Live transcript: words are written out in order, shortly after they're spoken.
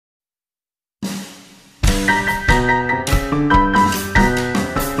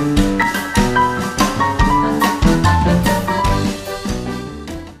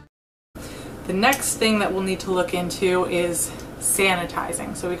thing that we'll need to look into is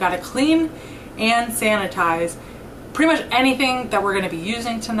sanitizing. So we got to clean and sanitize pretty much anything that we're going to be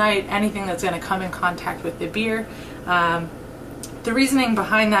using tonight, anything that's going to come in contact with the beer. The reasoning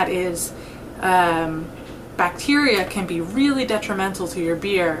behind that is bacteria can be really detrimental to your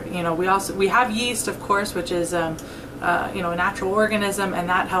beer. You know, we have yeast, of course, which is you know, a natural organism, and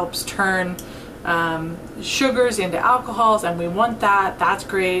that helps turn sugars into alcohols, and we want that. That's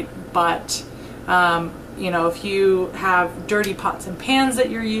great, but you know, if you have dirty pots and pans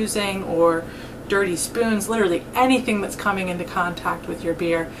that you're using, or dirty spoons, literally anything that's coming into contact with your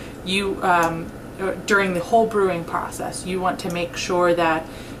beer, you during the whole brewing process, you want to make sure that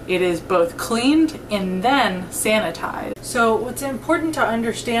it is both cleaned and then sanitized. So what's important to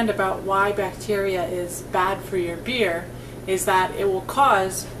understand about why bacteria is bad for your beer is that it will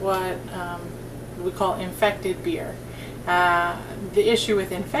cause what we call infected beer. The issue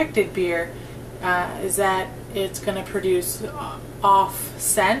with infected beer is that it's going to produce off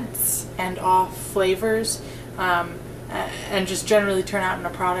scents and off flavors, and just generally turn out in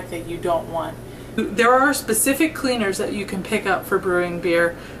a product that you don't want. There are specific cleaners that you can pick up for brewing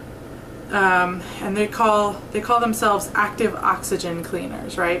beer, and they call themselves active oxygen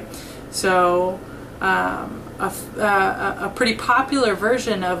cleaners, right? So a pretty popular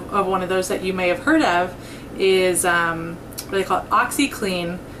version of one of those that you may have heard of is what they call it,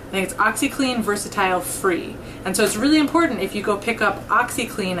 OxyClean. I think it's OxyClean Versatile Free. And so it's really important, if you go pick up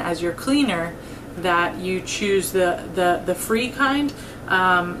OxyClean as your cleaner, that you choose the free kind,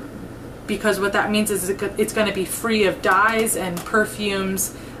 because what that means is it's going to be free of dyes and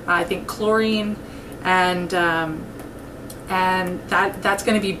perfumes, I think chlorine, and that's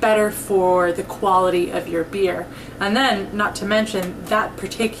going to be better for the quality of your beer. And then, not to mention, that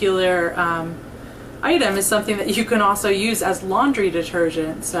particular item is something that you can also use as laundry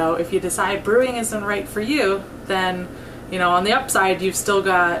detergent. So if you decide brewing isn't right for you, then, you know, on the upside, you've still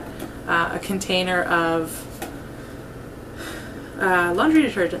got a container of laundry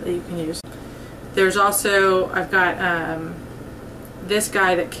detergent that you can use. There's also, I've got this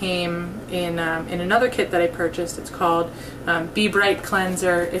guy that came in another kit that I purchased. It's called Be Bright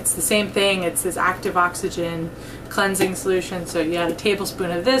Cleanser. It's the same thing. It's this active oxygen cleansing solution. So you add a tablespoon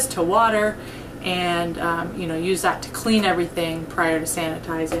of this to water, and you know, use that to clean everything prior to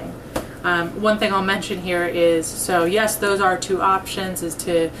sanitizing. One thing I'll mention here is, so yes, those are two options, is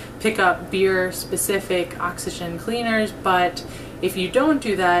to pick up beer specific oxygen cleaners, but if you don't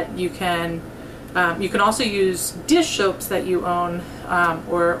do that, you can also use dish soaps that you own,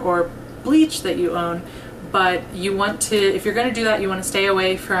 or bleach that you own, but you want to, if you're going to do that, you want to stay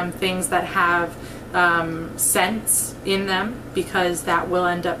away from things that have scents in them, because that will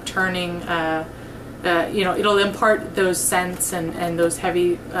end up turning, you know, it'll impart those scents and those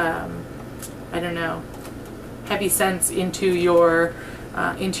heavy, I don't know, heavy scents into your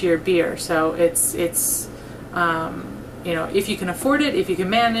beer. So it's you know, if you can afford it, if you can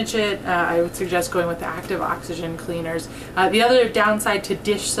manage it, I would suggest going with the active oxygen cleaners. The other downside to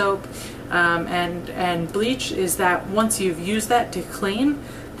dish soap and bleach is that once you've used that to clean,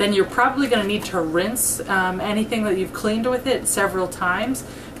 then you're probably going to need to rinse anything that you've cleaned with it several times,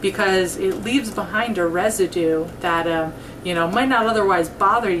 because it leaves behind a residue that you know, might not otherwise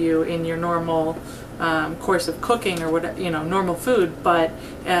bother you in your normal course of cooking, or what, you know, normal food, but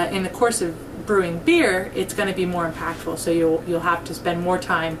in the course of brewing beer, it's going to be more impactful. So you'll have to spend more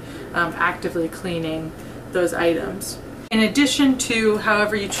time actively cleaning those items. In addition to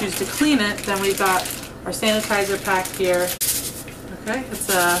however you choose to clean it, then we've got our sanitizer pack here. Okay, it's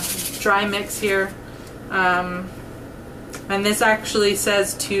a dry mix here, and this actually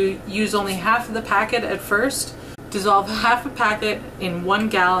says to use only half of the packet at first, dissolve half a packet in 1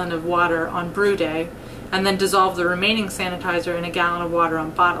 gallon of water on brew day, and then dissolve the remaining sanitizer in a gallon of water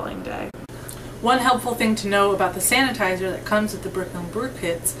on bottling day. One helpful thing to know about the sanitizer that comes with the Brooklyn Brew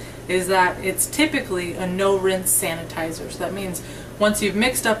Kits is that it's typically a no-rinse sanitizer. So that means once you've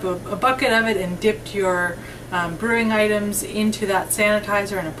mixed up a bucket of it and dipped your brewing items into that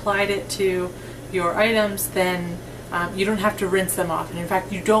sanitizer and applied it to your items, then you don't have to rinse them off. And in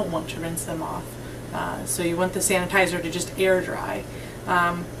fact, you don't want to rinse them off. So you want the sanitizer to just air dry.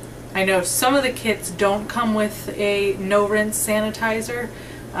 I know some of the kits don't come with a no-rinse sanitizer,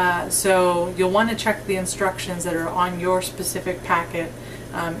 so you'll want to check the instructions that are on your specific packet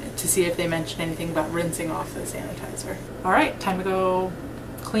to see if they mention anything about rinsing off the sanitizer. Alright, time to go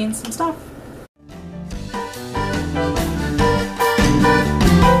clean some stuff.